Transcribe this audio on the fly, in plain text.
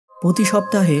প্রতি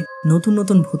সপ্তাহে নতুন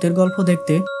নতুন ভূতের গল্প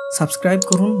দেখতে সাবস্ক্রাইব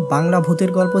করুন বাংলা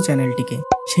ভূতের গল্প চ্যানেলটিকে।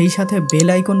 সেই সাথে বেল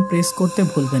আইকন প্রেস করতে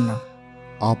ভুলবেন না।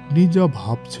 আপনি যা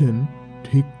ভাবছেন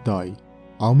ঠিক তাই।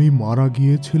 আমি মারা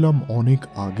গিয়েছিলাম অনেক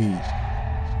আগেই।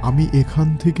 আমি এখান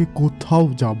থেকে কোথাও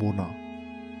যাব না।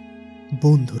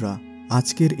 বন্ধুরা,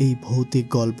 আজকের এই ভৌতিক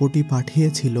গল্পটি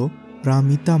পাঠিয়েছিল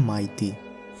প্রামিতা মাইতি।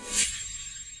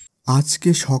 আজকে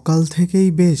সকাল থেকেই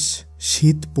বেশ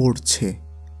শীত পড়ছে।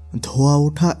 ধোয়া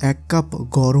ওঠা এক কাপ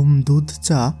গরম দুধ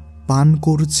চা পান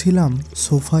করছিলাম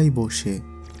সোফায় বসে।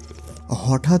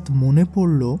 হঠাৎ মনে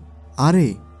পড়ল, আরে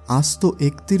আজ তো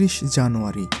 31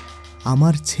 জানুয়ারি।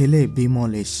 আমার ছেলে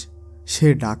বিমলেশ, সে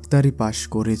ডাক্তারি পাশ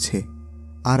করেছে,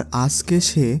 আর আজকে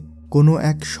সে কোনো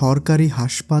এক সরকারি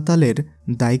হাসপাতালের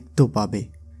দায়িত্ব পাবে।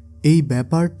 এই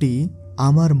ব্যাপারটি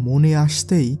আমার মনে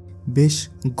আসতেই বেশ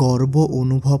গর্ব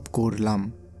অনুভব করলাম।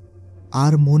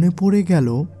 আর মনে পড়ে গেল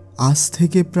আজ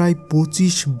থেকে প্রায়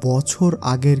 25 বছর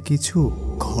আগের কিছু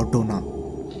ঘটনা।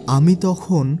 আমি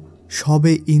তখন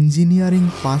সবে ইঞ্জিনিয়ারিং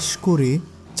পাশ করে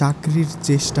চাকরির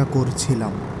চেষ্টা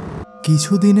করছিলাম।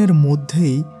 কিছুদিনের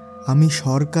মধ্যেই আমি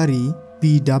সরকারি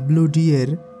পিডব্লিউডি এর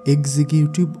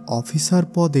এক্সিকিউটিভ অফিসার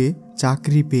পদে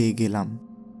চাকরি পেয়ে গেলাম।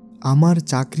 আমার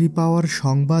চাকরি পাওয়ার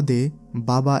সংবাদে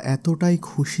বাবা এতটাই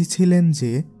খুশি ছিলেন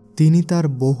যে তিনি তার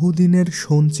বহুদিনের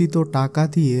সঞ্চিত টাকা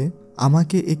দিয়ে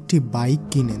আমাকে একটি বাইক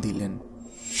কিনে দিলেন।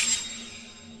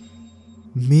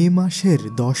 মে মাসের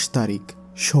 10 তারিখ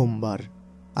সোমবার,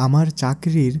 আমার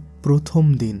চাকরির প্রথম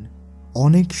দিন।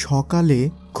 অনেক সকালে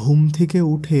ঘুম থেকে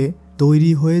উঠে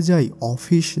তৈরি হয়ে যাই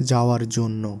অফিস যাওয়ার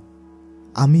জন্য।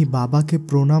 আমি বাবাকে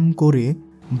প্রণাম করে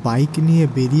বাইক নিয়ে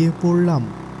বেরিয়ে পড়লাম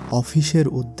অফিসের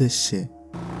উদ্দেশ্যে।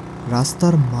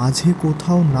 রাস্তার মাঝে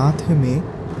কোথাও না থেমে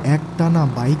একটানা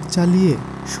বাইক চালিয়ে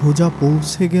সোজা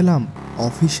পৌঁছে গেলাম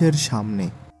অফিসের সামনে।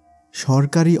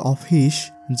 সরকারি অফিস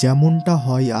যেমনটা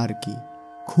হয় আর কি,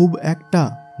 খুব একটা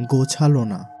গোছালো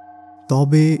না।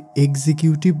 তবে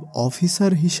এক্সিকিউটিভ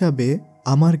অফিসার হিসাবে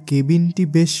আমার কেবিনটি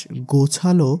বেশ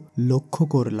গোছালো লক্ষ্য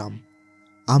করলাম।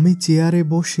 আমি চেয়ারে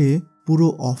বসে পুরো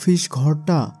অফিস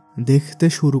ঘরটা দেখতে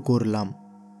শুরু করলাম।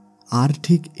 আর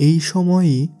ঠিক এই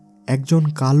সময়ই একজন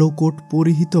কালো কোট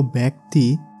পরিহিত ব্যক্তি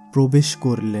প্রবেশ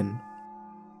করলেন।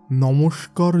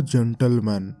 নমস্কার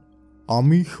জেন্টলম্যান,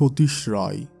 আমি সতীশ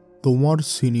রায়, তোমার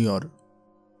সিনিয়র।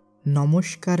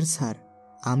 নমস্কার স্যার,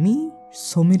 আমি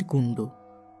সমীর কুণ্ডু।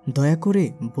 দয়া করে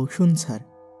বসুন স্যার।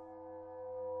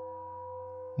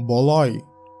 বলাই,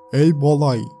 এই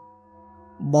বলাই।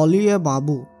 বলিয়ে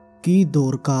বাবু, কি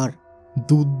দরকার?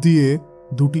 দুধ দিয়ে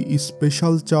 2টি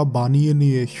স্পেশাল চা বানিয়ে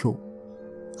নিয়ে এসো।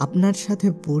 আপনার সাথে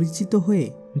পরিচিত হয়ে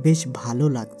বেশ ভালো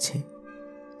লাগছে।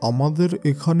 আমাদের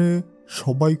এখানে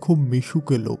সবাই খুব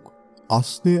মিশুকে লোক।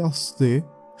 আস্তে আস্তে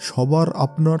সবার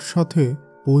আপনার সাথে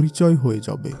পরিচয় হয়ে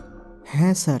যাবে।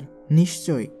 হ্যাঁ স্যার,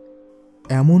 নিশ্চয়।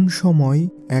 এমন সময়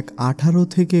এক 18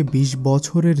 থেকে 20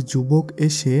 বছরের যুবক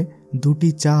এসে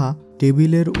 2টি চা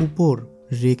টেবিলের উপর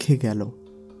রেখে গেল।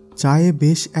 চায়ে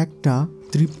বেশ একটা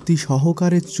তৃপ্তি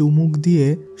সহকারে চুমুক দিয়ে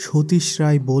সতীশ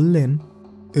রায় বললেন,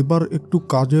 এবার একটু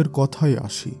কাজের কথায়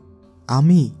আসি।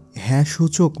 আমি হ্যাঁ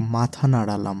সূচক মাথা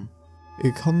নাড়ালাম।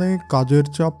 এখানে কাজের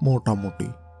চাপ মোটামুটি।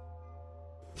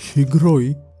 শীঘ্রই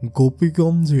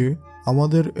গোপীগঞ্জে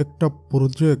আমাদের একটা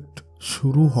প্রজেক্ট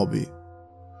শুরু হবে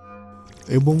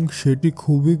এবং সেটি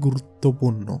খুবই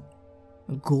গুরুত্বপূর্ণ।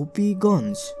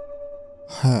 গোপীগঞ্জ?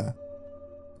 হ্যাঁ,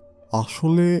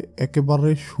 আসলে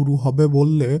একেবারে শুরু হবে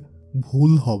বললে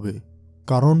ভুল হবে,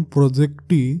 কারণ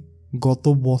প্রজেক্টটি গত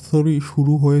বছরই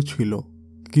শুরু হয়েছিল,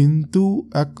 কিন্তু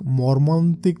এক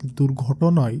মর্মান্তিক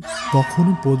দুর্ঘটনায়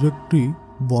তখনই প্রজেক্টটি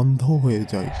বন্ধ হয়ে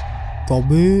যায়।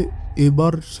 তবে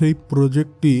এবার সেই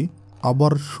প্রজেক্টটি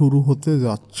আবার শুরু হতে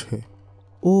যাচ্ছে।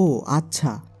 ও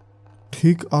আচ্ছা।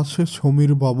 ঠিক আছে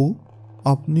সমীর বাবু,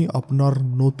 আপনি আপনার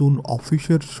নতুন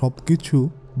অফিসের সব কিছু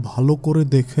ভালো করে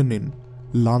দেখে নিন।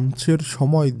 লাঞ্চের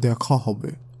সময় দেখা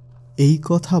হবে। এই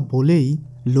কথা বলেই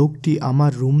লোকটি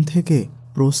আমার রুম থেকে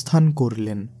প্রস্থান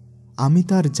করলেন। আমি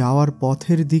তার যাওয়ার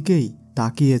পথের দিকেই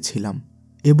তাকিয়েছিলাম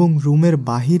এবং রুমের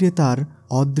বাহিরে তার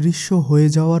অদৃশ্য হয়ে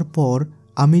যাওয়ার পর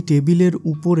আমি টেবিলের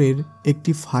উপরের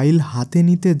একটি ফাইল হাতে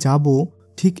নিতে যাব,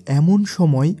 ঠিক এমন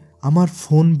সময় আমার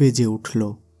ফোন বেজে উঠল।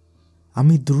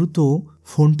 আমি দ্রুত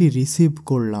ফোনটি রিসিভ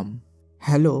করলাম।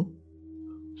 হ্যালো?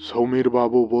 সমীর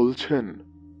বাবু বলছেন?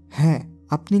 হ্যাঁ,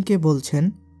 আপনি কে বলছেন?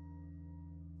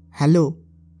 Hello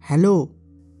hello.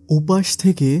 উপাস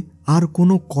থেকে আর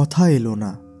কোনো কথা এলো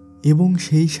না এবং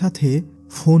সেই সাথে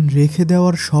ফোন রেখে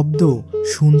দেওয়ার শব্দ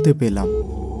শুনতে পেলাম।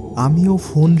 আমিও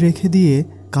ফোন রেখে দিয়ে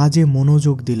কাজে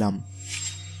মনোযোগ দিলাম।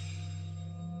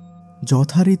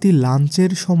 যথারীতি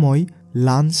লাঞ্চের সময়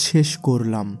লাঞ্চ শেষ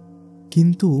করলাম।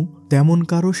 কিন্তু তেমন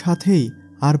কারো সাথেই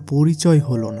আর পরিচয়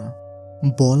হলো না।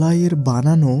 বলাইয়ের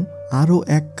বানানো আরও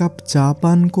 1 কাপ চা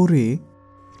পান করে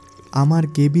আমার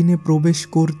কেবিনে প্রবেশ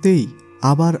করতেই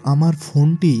আবার আমার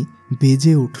ফোনটি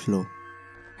বেজে উঠল।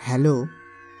 হ্যালো।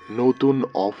 নতুন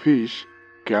অফিস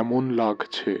কেমন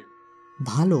লাগছে?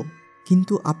 ভালো,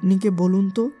 কিন্তু আপনি কে বলুন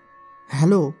তো?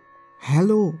 Hello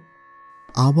hello.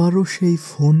 আবারও সেই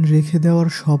ফোন রেখে দেওয়ার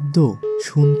শব্দ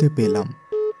শুনতে পেলাম।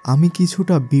 আমি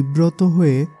কিছুটা বিব্রত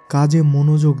হয়ে কাজে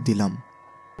মনোযোগ দিলাম।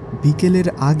 বিকেলের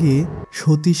আগে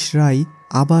সতীশ রায়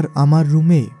আবার আমার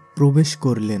রুমে প্রবেশ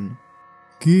করলেন।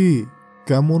 কি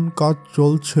কেমন কাজ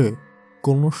চলছে?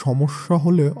 কোনো সমস্যা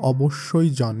হলে অবশ্যই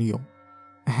জানিও।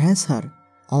 হ্যাঁ স্যার,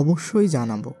 অবশ্যই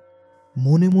জানাবো।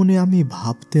 মনে মনে আমি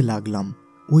ভাবতে লাগলাম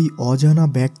ওই অজানা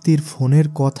ব্যক্তির ফোনের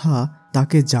কথা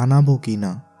তাকে জানাবো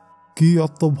কিনা। কি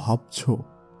অত ভাবছ?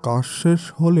 কাজ শেষ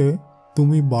হলে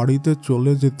তুমি বাড়িতে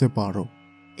চলে যেতে পারো।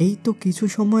 এই তো কিছু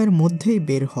সময়ের মধ্যেই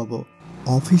বের হব।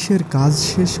 অফিসের কাজ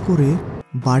শেষ করে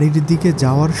বাড়ির দিকে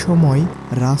যাওয়ার সময়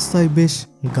রাস্তায় বেশ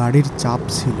গাড়ির চাপ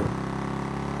ছিল।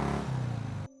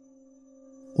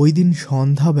 ওই দিন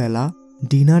সন্ধ্যাবেলা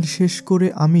ডিনার শেষ করে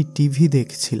আমি টিভি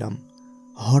দেখছিলাম।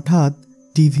 হঠাৎ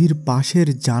টিভির পাশের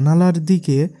জানালার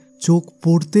দিকে চোখ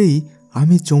পড়তেই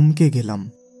আমি চমকে গেলাম।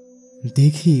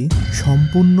 দেখি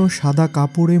সম্পূর্ণ সাদা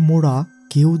কাপড়ে মোড়া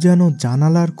কেউ যেন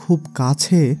জানালার খুব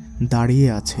কাছে দাঁড়িয়ে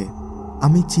আছে।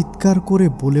 আমি চিৎকার করে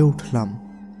বলে উঠলাম,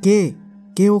 কে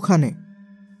কে ওখানে?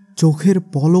 চোখের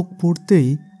পলক পড়তেই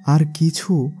আর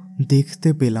কিছু দেখতে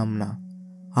পেলাম না।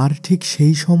 আর ঠিক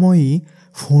সেই সময়ই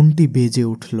ফোনটি বেজে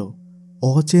উঠল।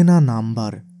 অচেনা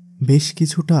নাম্বার। বেশ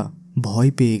কিছুটা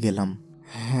ভয় পেয়ে গেলাম।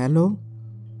 হ্যালো।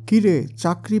 কিরে,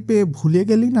 চাকরি পেয়ে ভুলে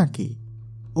গেলি নাকি?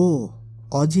 ও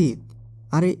অজিত,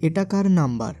 আরে এটা কার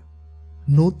নাম্বার?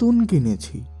 নতুন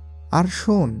কিনেছি। আর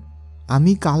শোন,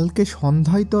 আমি কালকে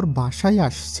সন্ধ্যায় তোর বাসায়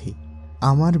আসছি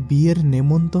আমার বিয়ের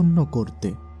নেমন্তন্ন করতে,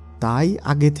 তাই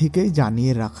আগে থেকেই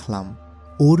জানিয়ে রাখলাম।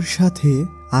 ওর সাথে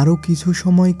আরও কিছু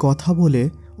সময় কথা বলে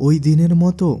ওই দিনের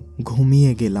মতো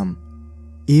ঘুমিয়ে গেলাম।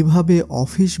 এভাবে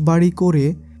অফিস বাড়ি করে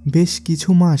বেশ কিছু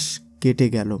মাস কেটে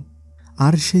গেল।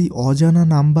 আর সেই অজানা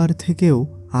নাম্বার থেকেও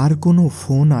আর কোনো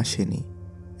ফোন আসেনি।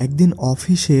 একদিন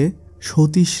অফিসে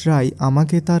সতীশ রায়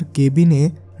আমাকে তার কেবিনে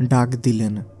ডাক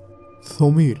দিলেন।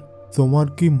 সমীর, তোমার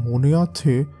কি মনে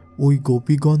আছে ওই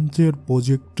গোপীগঞ্জের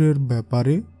প্রজেক্টের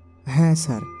ব্যাপারে? হ্যাঁ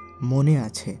স্যার, মনে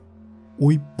আছে।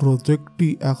 ওই প্রজেক্টটি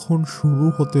এখন শুরু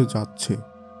হতে যাচ্ছে।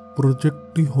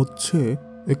 প্রজেক্টটি হচ্ছে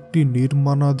একটি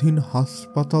নির্মাণাধীন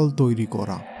হাসপাতাল তৈরি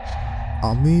করা।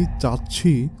 আমি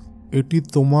চাচ্ছি এটি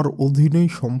তোমার অধীনেই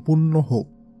সম্পূর্ণ হোক।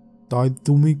 তাই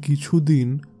তুমি কিছুদিন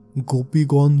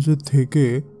গোপীগঞ্জ থেকে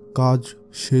কাজ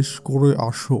শেষ করে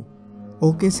আসো।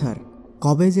 ওকে স্যার,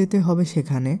 কবে যেতে হবে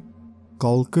সেখানে?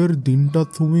 কালকের দিনটা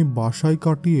তুমি বাসায়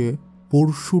কাটিয়ে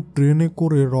পরশু ট্রেনে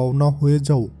করে রওনা হয়ে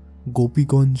যাও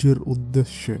গোপীগঞ্জের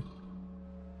উদ্দেশ্যে।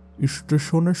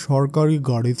 স্টেশনে সরকারি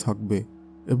গাড়ি থাকবে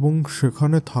এবং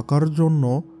সেখানে থাকার জন্য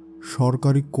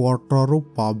সরকারি কোয়ার্টারও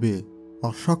পাবে।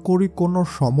 আশা করি কোনো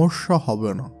সমস্যা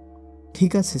হবে না।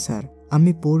 ঠিক আছে স্যার,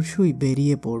 আমি পরশুই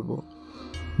বেরিয়ে পড়ব।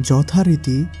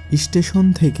 যথারীতি স্টেশন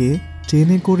থেকে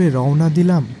ট্রেনে করে রওনা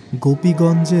দিলাম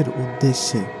গোপীগঞ্জের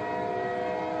উদ্দেশ্যে।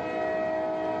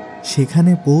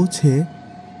 সেখানে পৌঁছে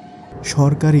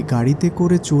সরকারি গাড়িতে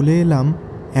করে চলে এলাম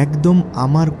একদম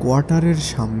আমার কোয়ার্টারের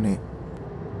সামনে।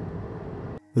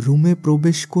 রুমে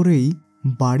প্রবেশ করেই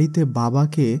বাড়িতে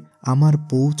বাবাকে আমার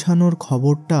পৌঁছানোর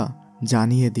খবরটা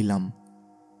জানিয়ে দিলাম।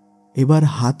 এবার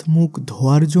হাত মুখ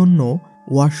ধোয়ার জন্য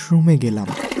ওয়াশরুমে গেলাম।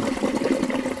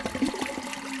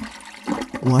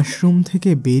 ওয়াশরুম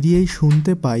থেকে বেরিয়েই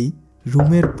শুনতে পাই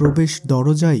রুমের প্রবেশ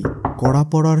দরজায় কড়া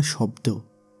পড়ার শব্দ।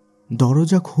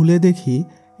 দরজা খুলে দেখি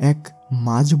এক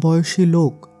মাঝবয়সী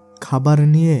লোক খাবার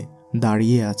নিয়ে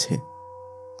দাঁড়িয়ে আছে।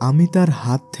 আমি তার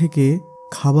হাত থেকে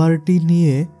খাবারটি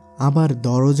নিয়ে আবার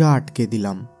দরজা আটকে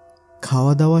দিলাম।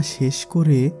 খাওয়া দাওয়া শেষ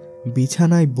করে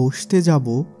বিছানায় বসতে যাব,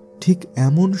 ঠিক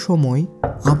এমন সময়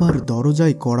আবার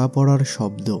দরজায় কড়া পড়ার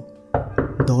শব্দ।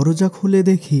 দরজা খুলে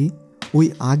দেখি ওই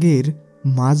আগের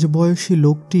মাঝবয়সী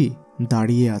লোকটি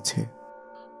দাঁড়িয়ে আছে।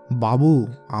 বাবু,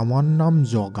 আমার নাম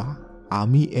জগা।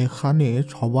 আমি এখানে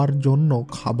সবার জন্য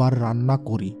খাবার রান্না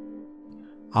করি।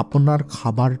 আপনার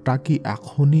খাবারটা কি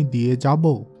এখনই দিয়ে যাব?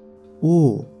 ও,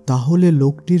 তাহলে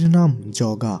লোকটির নাম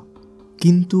জগা।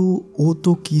 কিন্তু ও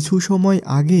তো কিছু সময়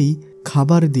আগেই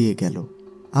খাবার দিয়ে গেল,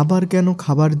 আবার কেন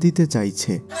খাবার দিতে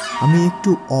চাইছে? আমি একটু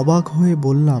অবাক হয়ে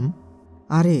বললাম,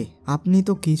 আরে আপনি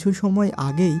তো কিছু সময়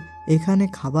আগেই এখানে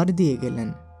খাবার দিয়ে গেলেন।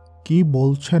 কি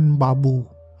বলছেন বাবু?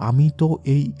 আমি তো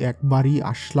এই একবারই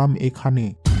আসলাম এখানে।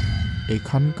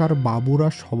 এখানকার বাবুরা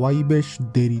সবাই বেশ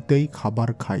দেরিতেই খাবার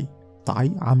খায়, তাই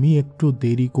আমি একটু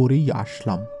দেরি করেই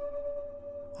আসলাম।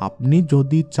 আপনি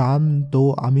যদি চান তো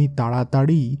আমি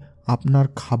তাড়াতাড়ি আপনার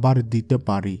খাবার দিতে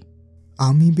পারি।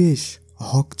 আমি বেশ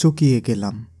হকচকিয়ে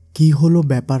গেলাম। কি হলো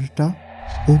ব্যাপারটা?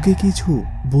 ওকে কিছু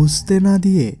বুঝতে না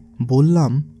দিয়ে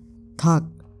বললাম, থাক,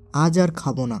 আজ আর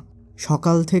খাবো না,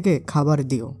 সকাল থেকে খাবার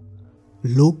দিও।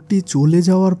 লোকটি চলে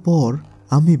যাওয়ার পর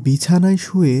আমি বিছানায়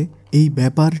শুয়ে এই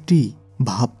ব্যাপারটি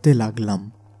ভাবতে লাগলাম।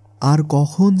 আর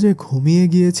কখন যে ঘুমিয়ে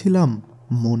গিয়েছিলাম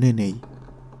মনে নেই।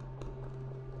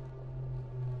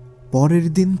 পরের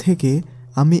দিন থেকে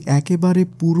আমি একেবারে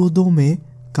পুরোদমে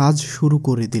কাজ শুরু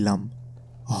করে দিলাম।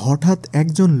 হঠাৎ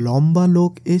একজন লম্বা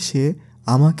লোক এসে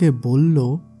আমাকে বলল,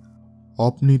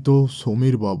 আপনি তো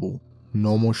সমীর বাবু,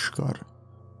 নমস্কার।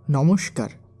 নমস্কার,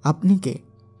 আপনি কে?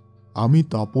 আমি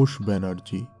তাপস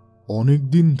ব্যানার্জি, অনেক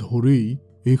দিন ধরেই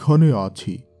এখানে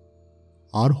আছি,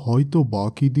 আর হয়তো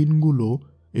বাকি দিনগুলো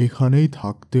এখানেই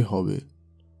থাকতে হবে।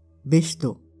 বেশ তো,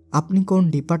 আপনি কোন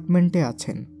ডিপার্টমেন্টে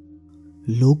আছেন?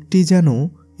 লোকটি যেন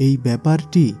এই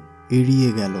ব্যাপারটি এড়িয়ে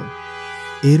গেল।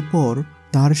 এরপর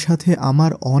তার সাথে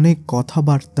আমার অনেক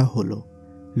কথাবার্তা হলো।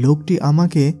 লোকটি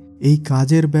আমাকে এই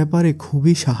কাজের ব্যাপারে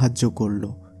খুবই সাহায্য করল।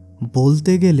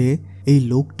 বলতে গেলে এই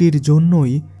লোকটির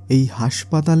জন্যই এই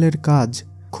হাসপাতালের কাজ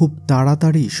খুব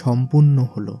তাড়াতাড়ি সম্পূর্ণ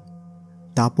হলো।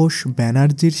 তাপস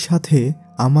ব্যানার্জির সাথে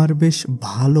আমার বেশ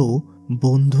ভালো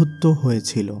বন্ধুত্ব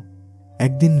হয়েছিল।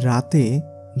 একদিন রাতে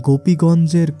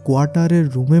গোপীগঞ্জের কোয়ার্টারের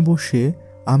রুমে বসে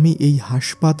আমি এই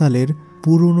হাসপাতালের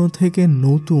পুরনো থেকে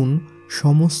নতুন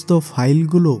সমস্ত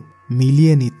ফাইলগুলো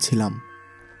মিলিয়ে নিচ্ছিলাম,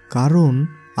 কারণ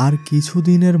আর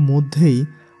কিছুদিনের মধ্যেই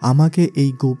আমাকে এই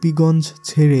গোপীগঞ্জ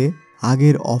ছেড়ে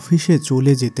আগের অফিসে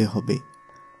চলে যেতে হবে।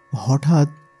 হঠাৎ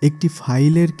একটি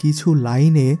ফাইলের কিছু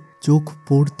লাইনে চোখ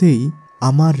পড়তেই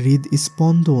আমার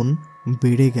হৃদস্পন্দন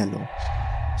বেড়ে গেল।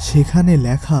 সেখানে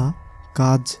লেখা,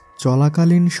 কাজ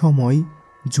চলাকালীন সময়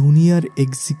জুনিয়র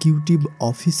এক্সিকিউটিভ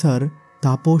অফিসার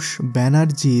তাপস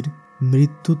ব্যানার্জির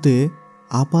মৃত্যুতে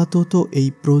আপাতত এই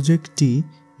প্রজেক্টটি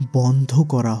বন্ধ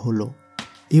করা হলো।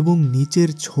 এবং নিচের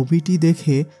ছবিটি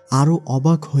দেখে আরও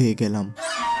অবাক হয়ে গেলাম।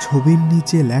 ছবির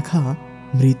নিচে লেখা,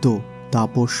 মৃত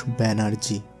তাপস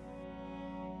ব্যানার্জি।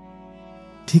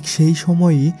 ঠিক সেই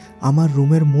সময়ই আমার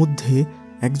রুমের মধ্যে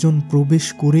একজন প্রবেশ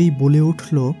করেই বলে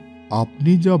উঠল,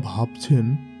 আপনি যা ভাবছেন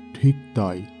ঠিক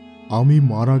তাই। আমি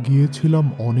মারা গিয়েছিলাম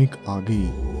অনেক আগেই।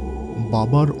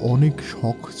 বাবার অনেক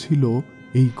শখ ছিল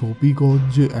এই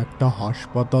গোপীগঞ্জে একটা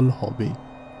হাসপাতাল হবে।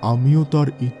 আমিও তার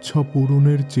ইচ্ছা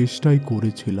পূরণের চেষ্টাই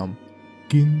করেছিলাম,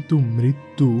 কিন্তু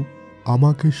মৃত্যু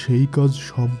আমাকে সেই কাজ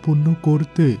সম্পূর্ণ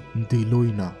করতে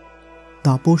দিলই না।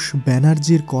 তাপস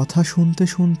ব্যানার্জির কথা শুনতে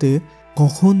শুনতে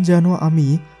কখন যেন আমি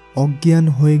অজ্ঞান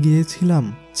হয়ে গিয়েছিলাম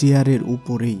চেয়ারের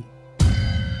উপরেই।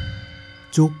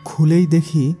 চোখ খুলেই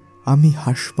দেখি আমি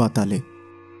হাসপাতালে।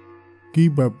 কি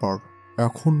ব্যাপার,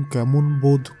 এখন কেমন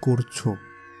বোধ করছো?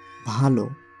 ভালো।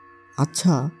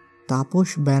 আচ্ছা, তাপস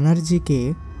ব্যানার্জিকে?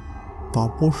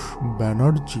 তাপস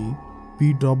ব্যানার্জি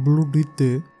পিডব্লিউডিতে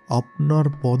আপনার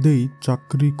পদেই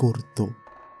চাকরি করত।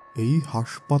 এই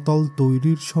হাসপাতাল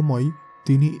তৈরির সময়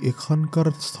তিনি এখানকার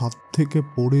ছাদ থেকে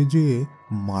পড়ে যেয়ে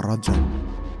মারা যান।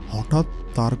 হঠাৎ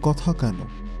তার কথা কেন?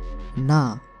 না,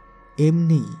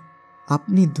 এমনি।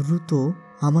 আপনি দ্রুত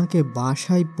আমাকে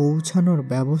বাসায় পৌঁছানোর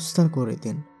ব্যবস্থা করে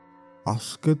দিন।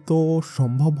 আজকে তো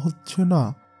সম্ভব হচ্ছে না।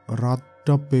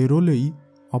 রাতটা পেরোলেই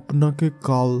আপনাকে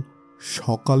কাল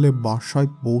সকালে বাসায়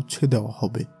পৌঁছে দেওয়া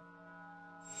হবে।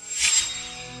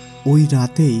 ওই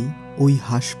রাতেই ওই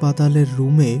হাসপাতালের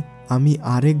রুমে আমি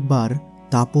আরেকবার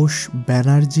তাপস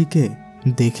ব্যানার্জিকে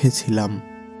দেখেছিলাম।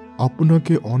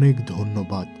 আপনাকে অনেক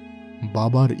ধন্যবাদ।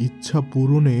 বাবার ইচ্ছা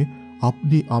পূরণে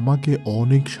আপনি আমাকে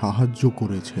অনেক সাহায্য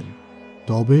করেছেন।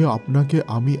 তবে আপনাকে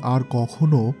আমি আর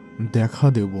কখনো দেখা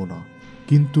দেব না,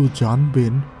 কিন্তু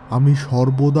জানবেন আমি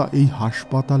সর্বদা এই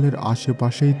হাসপাতালের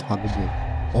আশেপাশেই থাকব।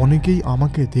 অনেকেই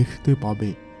আমাকে দেখতে পাবে,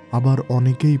 আবার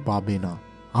অনেকেই পাবে না।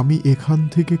 আমি এখান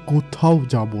থেকে কোথাও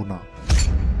যাব না।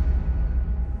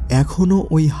 এখনো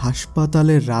ওই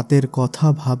হাসপাতালের রাতের কথা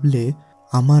ভাবলে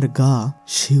আমার গা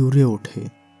শিউরে ওঠে।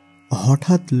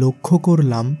 হঠাৎ লক্ষ্য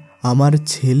করলাম আমার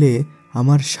ছেলে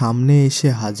আমার সামনে এসে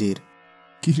হাজির।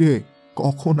 কিরে,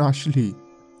 কখন আসলি?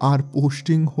 আর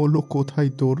পোস্টিং হলো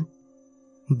কোথায় তোর?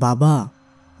 বাবা,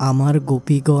 আমার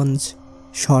গোপীগঞ্জ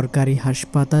সরকারি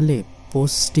হাসপাতালে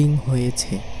পোস্টিং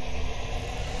হয়েছে।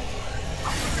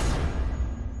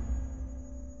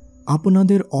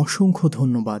 আপনাদের অসংখ্য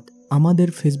ধন্যবাদ আমাদের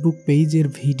ফেসবুক পেজের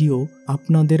ভিডিও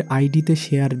আপনাদের আইডিতে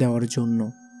শেয়ার দেওয়ার জন্য।